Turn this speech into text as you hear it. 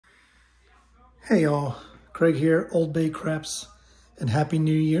Hey y'all, Craig here, oldbaycraps, and Happy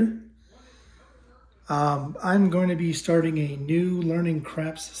New Year. I'm going to be starting a new learning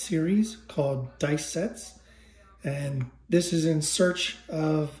craps series called Dice Sets, and this is in search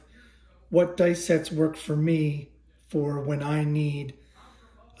of what dice sets work for me for when I need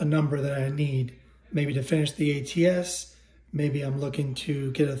a number that I need, maybe to finish the ATS, maybe I'm looking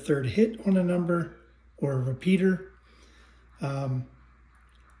to get a third hit on a number or a repeater.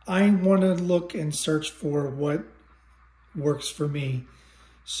 I want to look and search for what works for me.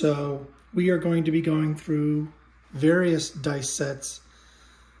 So we are going to be going through various dice sets.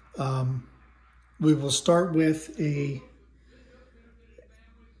 We will start with a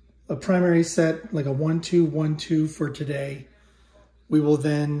primary set, like a 1-2-1-2 for today. We will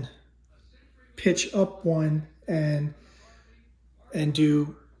then pitch up one and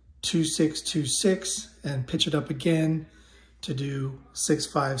do 2-6-2-6 and pitch it up again to do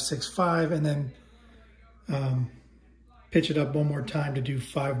 6-5-6-5, and then pitch it up one more time to do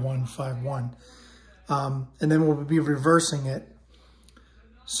 5-1-5-1. And then we'll be reversing it.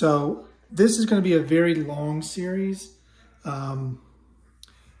 So this is going to be a very long series. And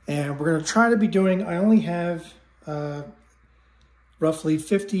we're going to try to be doing, I only have roughly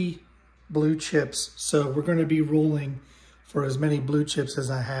 50 blue chips. So we're going to be rolling for as many blue chips as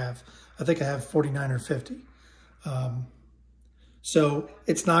I have. I think I have 49 or 50. So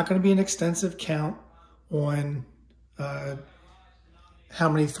it's not going to be an extensive count on how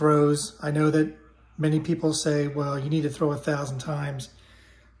many throws. I know that many people say, well, you need to throw 1,000 times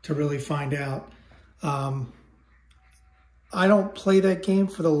to really find out. I don't play that game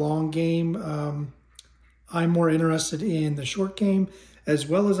for the long game. I'm more interested in the short game, as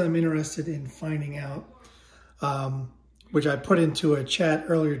well as I'm interested in finding out, which I put into a chat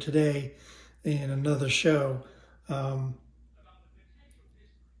earlier today in another show.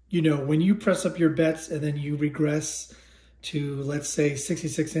 You know, when you press up your bets and then you regress to, let's say,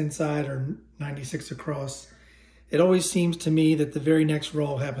 66 inside or 96 across, it always seems to me that the very next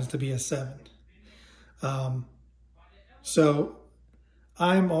roll happens to be a 7. So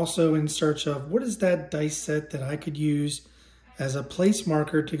I'm also in search of what is that dice set that I could use as a place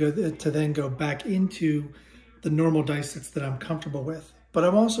marker to then go back into the normal dice sets that I'm comfortable with. But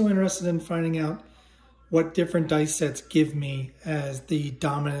I'm also interested in finding out what different dice sets give me as the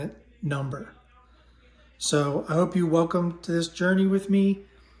dominant number. So I hope you welcome to this journey with me.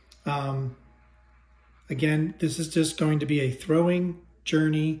 Again, this is just going to be a throwing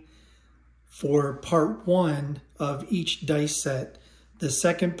journey for part 1 of each dice set. The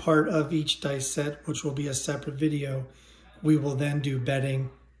second part of each dice set, which will be a separate video, we will then do betting,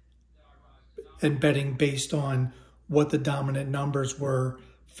 and betting based on what the dominant numbers were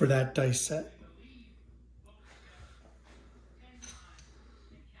for that dice set.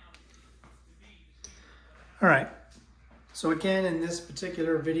 All right, so again, in this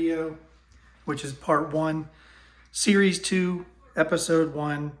particular video, which is part 1, series 2, episode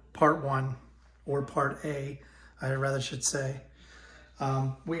 1, part 1, or part A, I rather should say,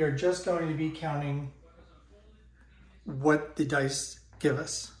 we are just going to be counting what the dice give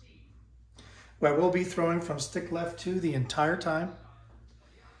us. I will be throwing from stick left 2 the entire time.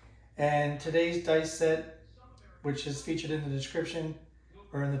 And today's dice set, which is featured in the description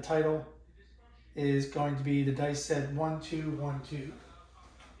or in the title, is going to be the dice set 1-2-1-2.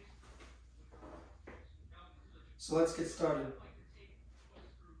 So let's get started.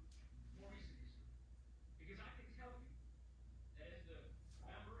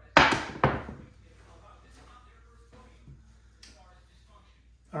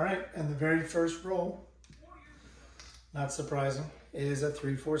 All right, and the very first roll, not surprising, is a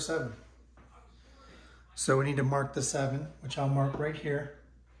 3-4-7. So we need to mark the 7, which I'll mark right here.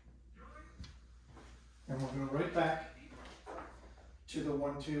 And we'll go right back to the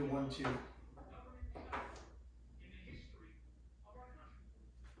 1-2-1-2.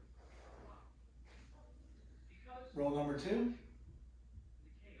 Roll number 2.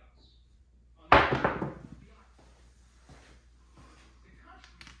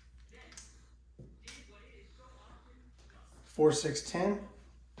 Four, 6, 10.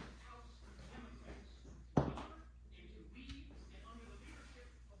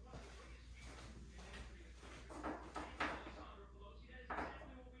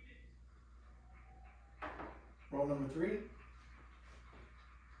 Roll number 3.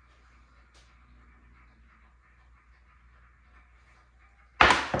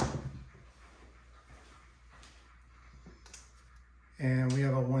 And we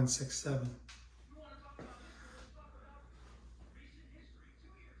have a 1-6-7.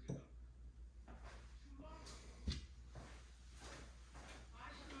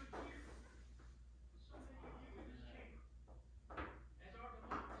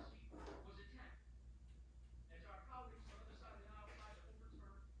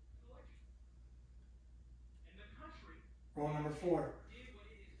 Roll number 4.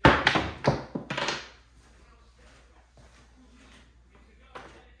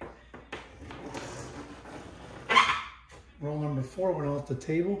 Roll number 4 went off the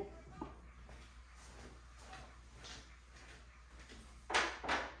table.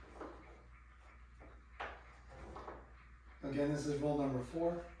 Again, this is roll number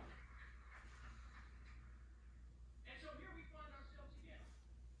 4.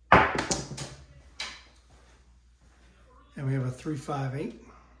 And we have a 3, 5, 8.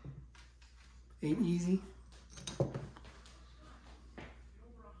 8 easy.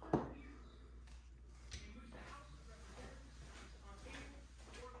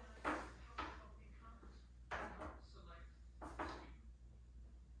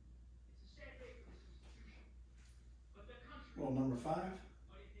 Roll number 5.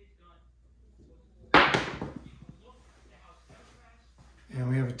 And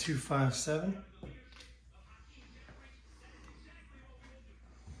we have a 2, 5, 7.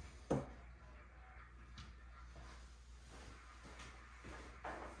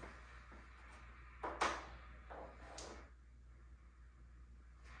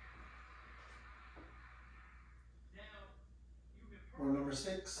 Roll number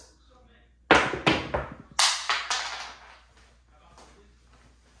 6.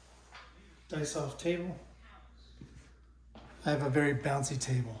 Dice off table. I have a very bouncy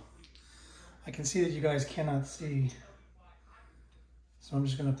table. I can see that you guys cannot see, so I'm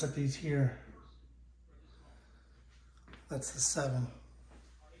just going to put these here. That's the 7.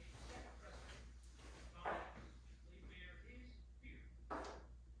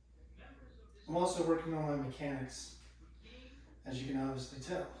 I'm also working on my mechanics, as you can obviously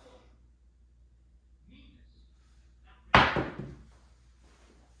tell.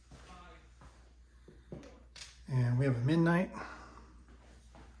 And we have a midnight.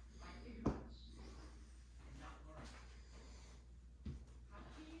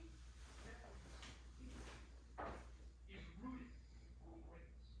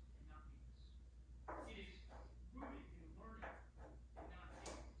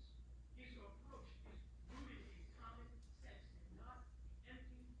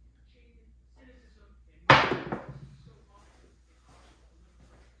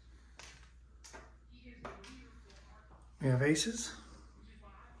 We have aces.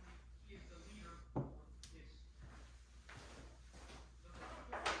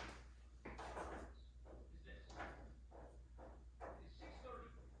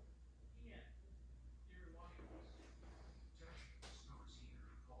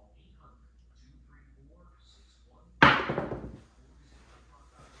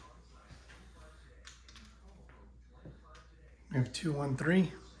 We have 2, 1,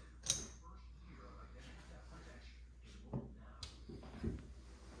 3.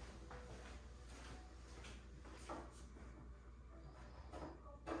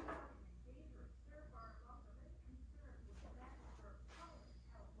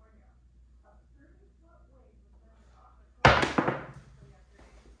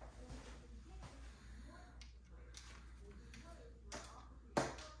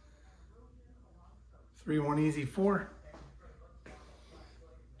 Three, 1 easy, 4.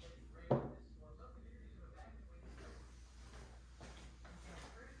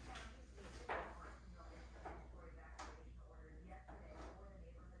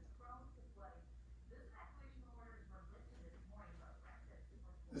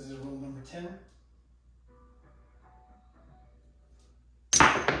 This is roll number 10.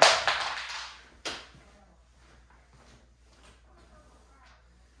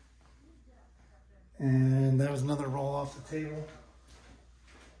 And that was another roll off the table.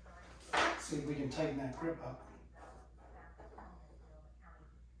 Let's see if we can tighten that grip up.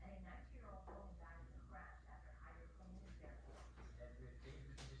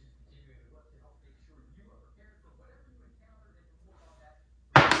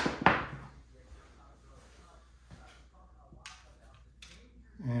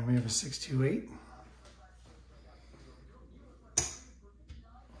 And we have a 6, 2, 8.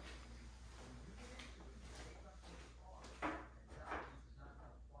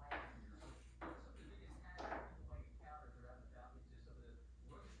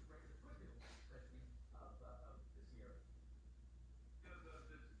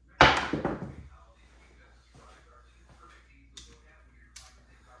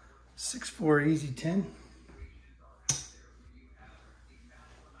 Six, 4, easy, 10.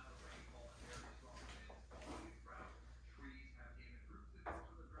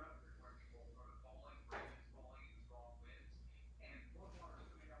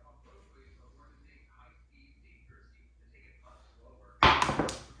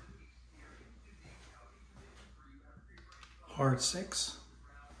 part 6.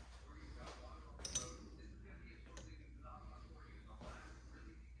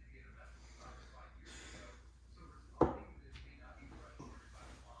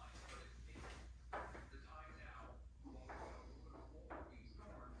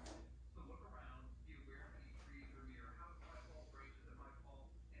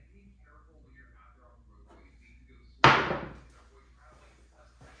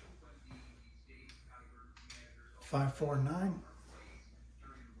 Five, 4, 9.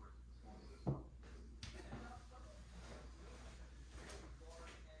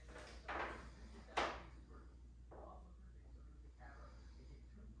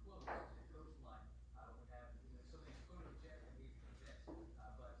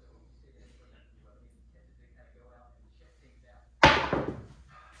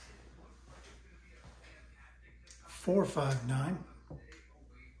 Four, 5, 9.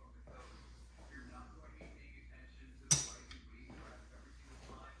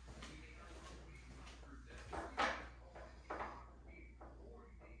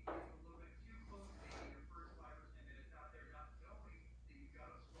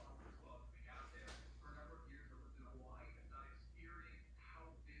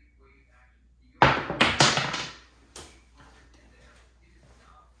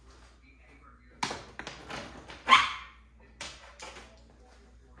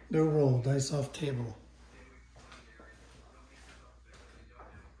 No roll, dice off table.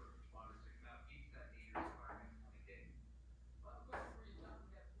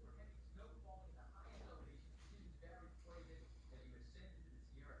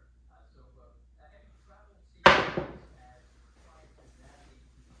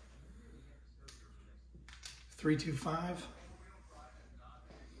 Three, 2, 5.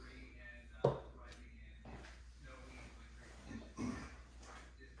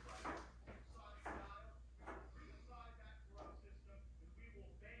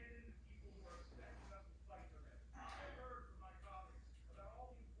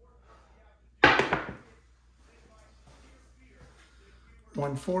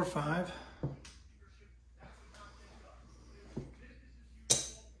 One, 4, 5.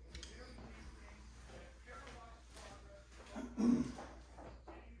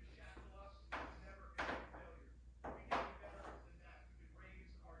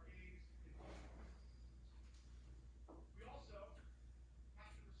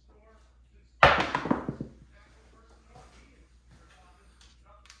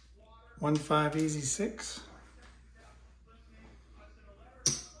 One, 5, easy 6.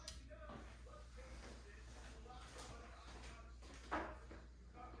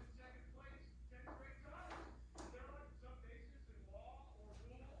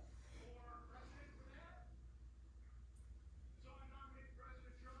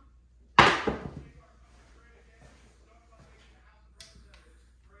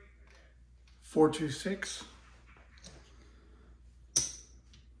 Four, 2, 6.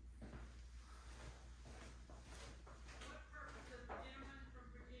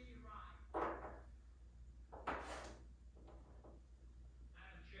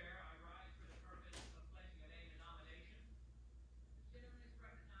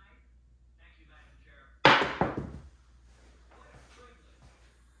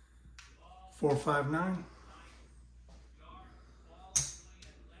 Four, 5, 9.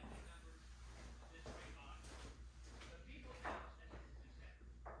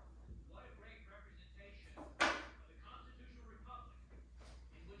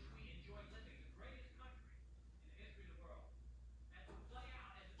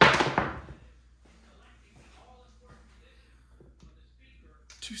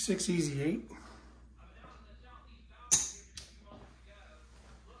 Two, 6, easy 8.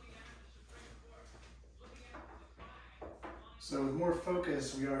 So with more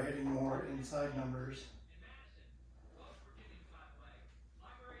focus, we are hitting more inside numbers.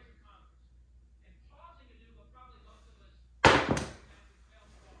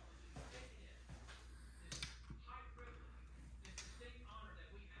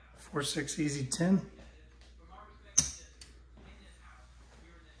 Four, 6, easy 10.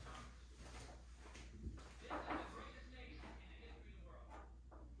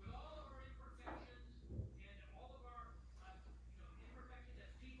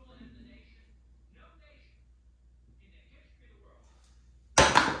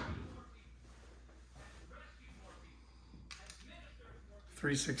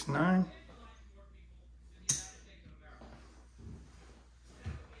 Three, 6, 9.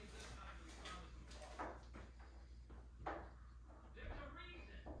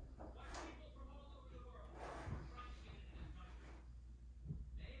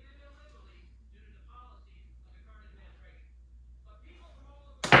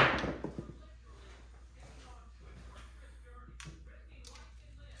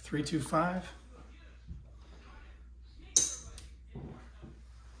 325.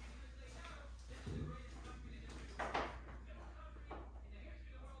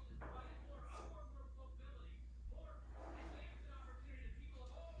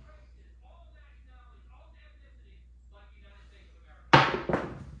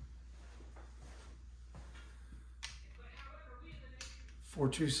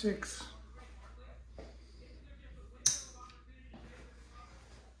 $426.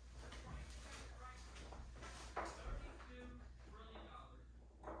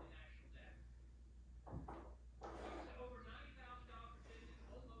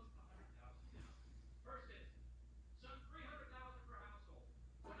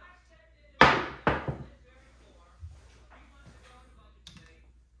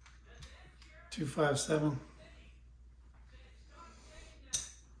 $257.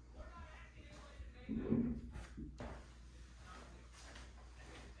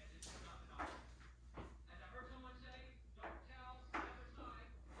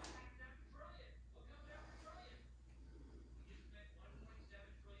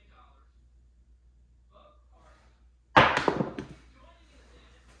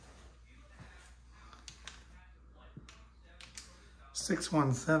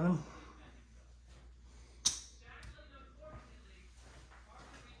 $617.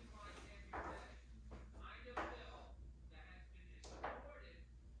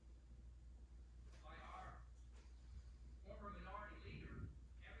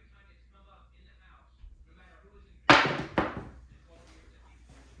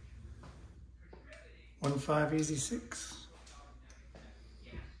 $15 easy 6.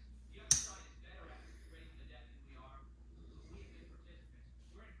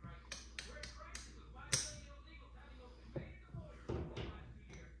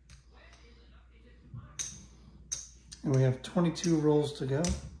 And we have 22 rolls to go.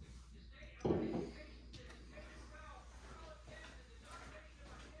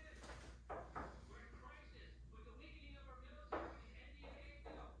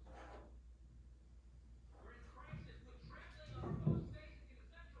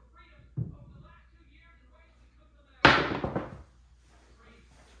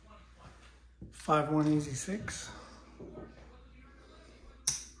 $5-1 easy 6.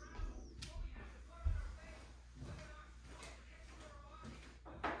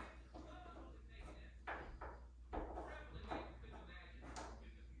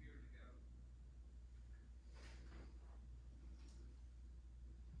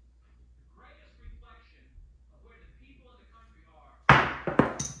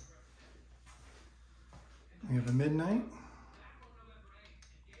 We have a midnight.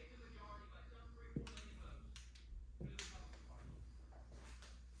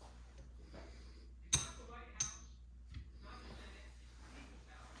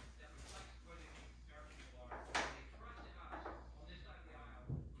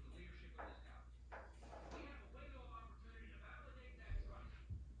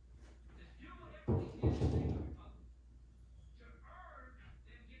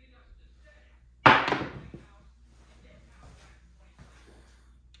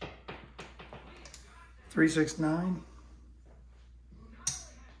 $369.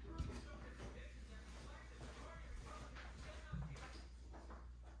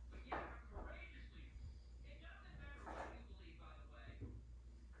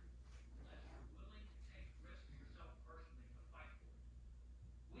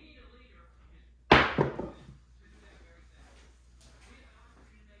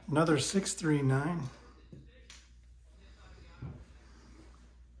 Another 639.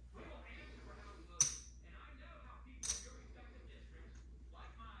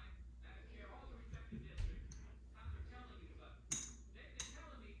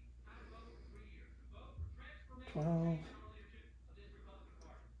 $12,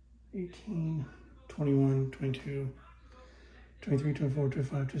 $18, $21, $22, $23, $24,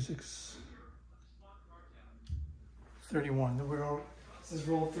 $25, $26, $31. We're all, this is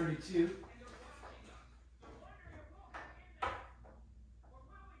roll 32.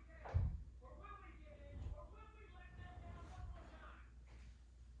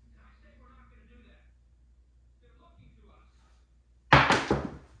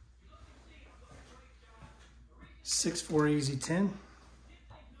 $6-4 easy 10.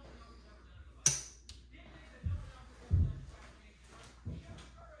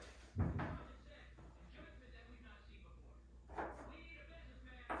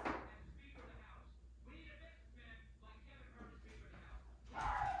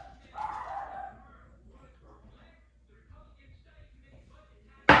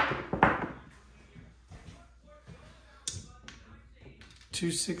 2,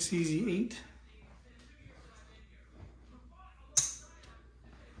 6, easy 8.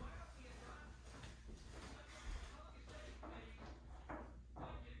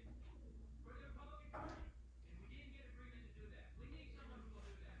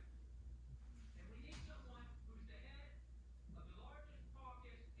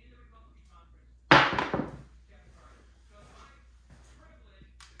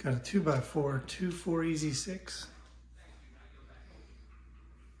 Got a 2x4, 2, 4, easy 6.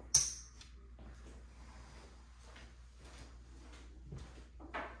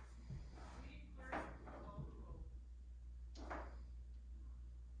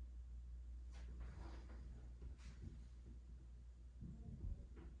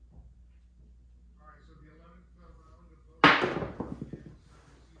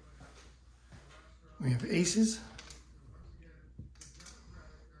 We have aces.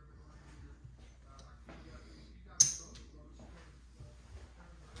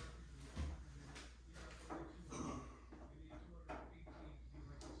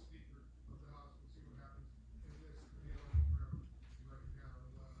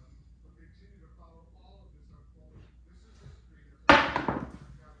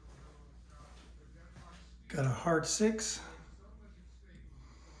 Got a hard 6.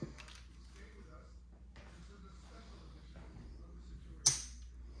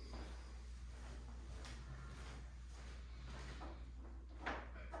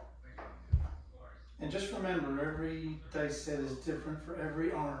 And just remember, every dice set is different for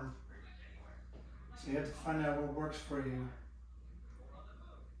every arm. So you have to find out what works for you.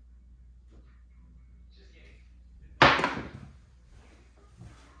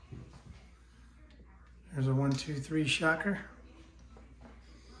 There's a 1, 2, 3 shocker.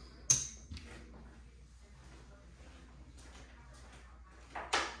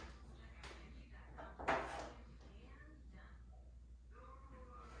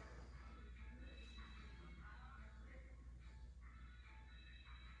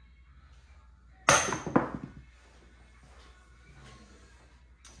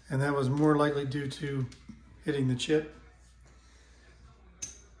 And that was more likely due to hitting the chip.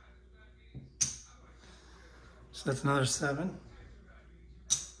 So that's another 7.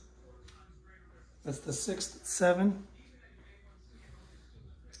 That's the 6th 7.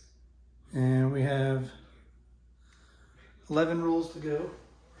 And we have 11 rolls to go.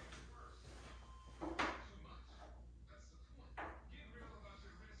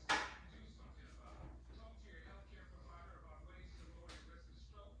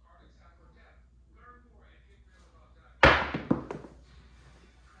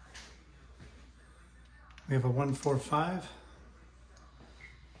 We have a 1, 4, 5.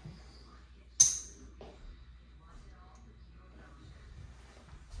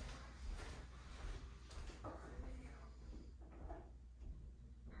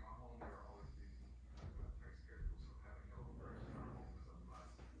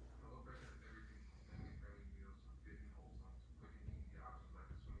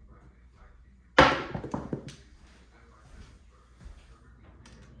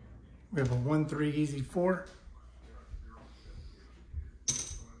 We have a 1, 3, easy 4.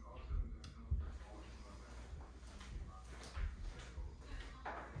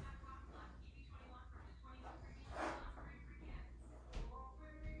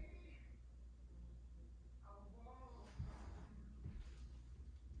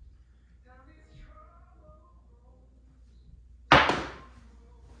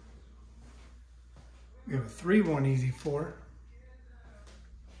 We have a 3, 1, easy 4.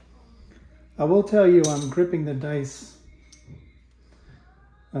 I will tell you, I'm gripping the dice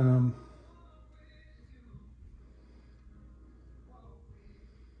about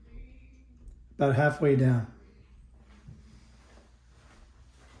halfway down.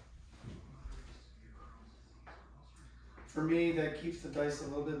 For me, that keeps the dice a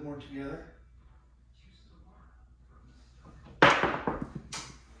little bit more together.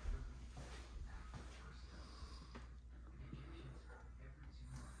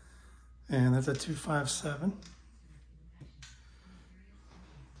 And that's a 2, 5, 7.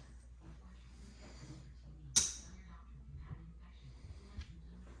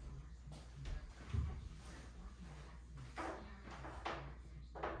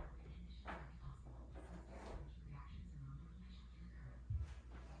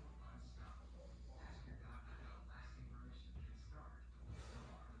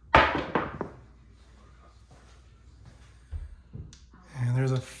 And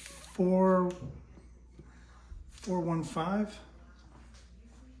there's a 4, 4, 1, 5.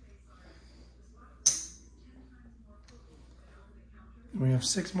 And we have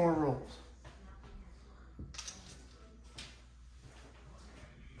 6 more rolls.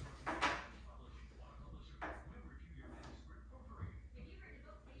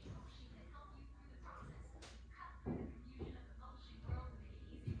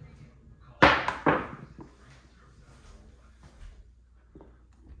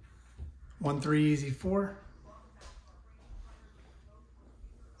 1-3 easy 4.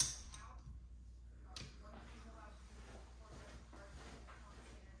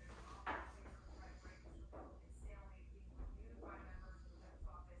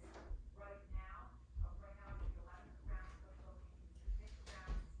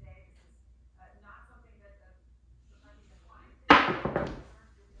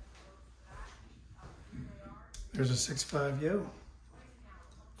 There's a 6-5 yo.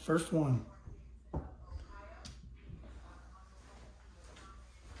 First one.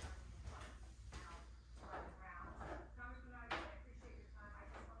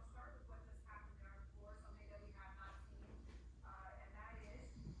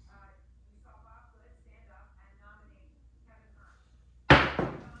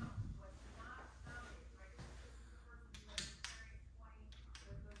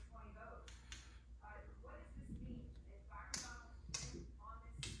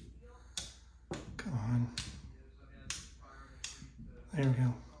 Come on. There we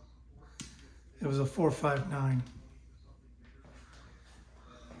go. It was a 4-5-9.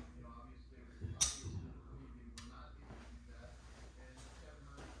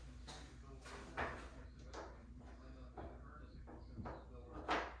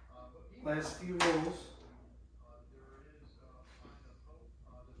 Last few rolls.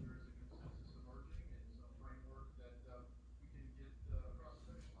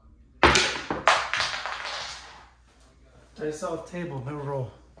 Dice off table, no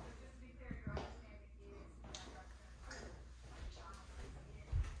roll.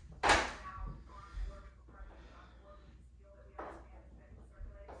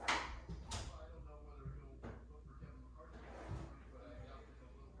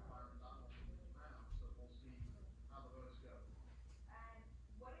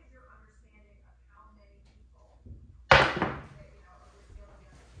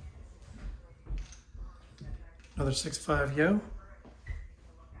 Another 6-5 yo.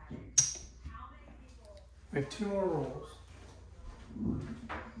 We have 2 more rolls.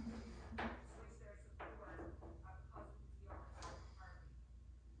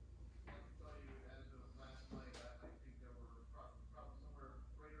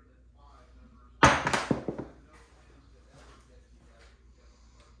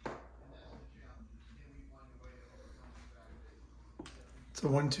 It's a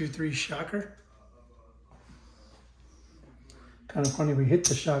 1-2-3 shocker. Kind of funny we hit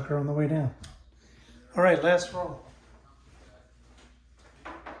the shocker on the way down. All right, last roll.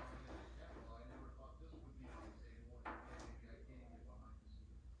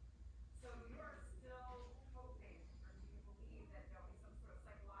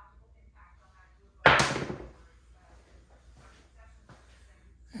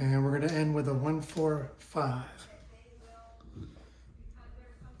 And we're going to end with a 1-4-5.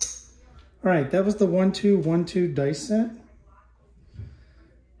 All right, that was the 1-2-1-2 dice set.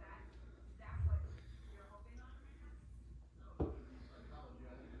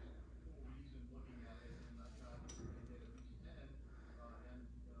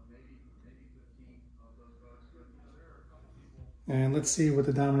 And let's see what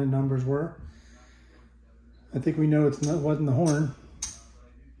the dominant numbers were. I think we know wasn't the horn.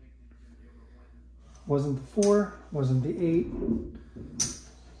 Wasn't the 4, wasn't the 8,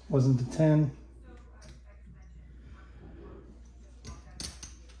 wasn't the 10.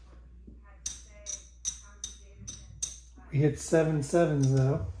 We hit 7 sevens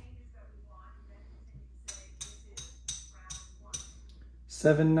though.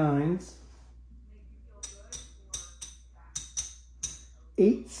 7 nines.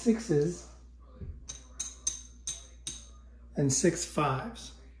 8 sixes. And 6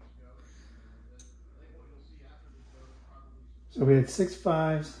 fives. So we had 6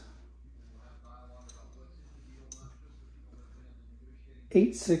 fives,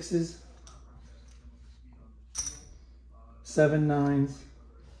 8 sixes, 7 nines,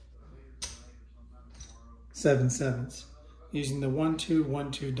 7 sevens, using the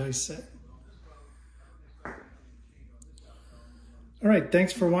 1-2-1-2 dice set. All right,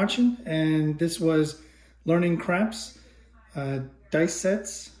 thanks for watching, and this was Learning Craps Dice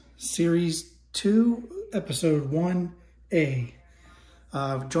Sets, Series 2, Episode 1A.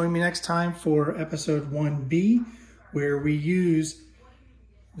 Join me next time for Episode 1B, where we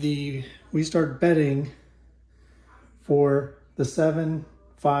start betting for the 7,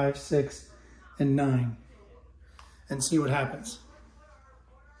 5, 6, and 9, and see what happens.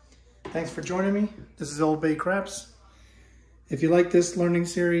 Thanks for joining me. This is Old Bay Craps. If you like this learning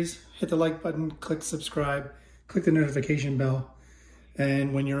series, hit the like button, click subscribe, click the notification bell,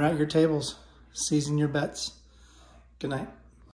 and when you're at your tables, season your bets. Good night.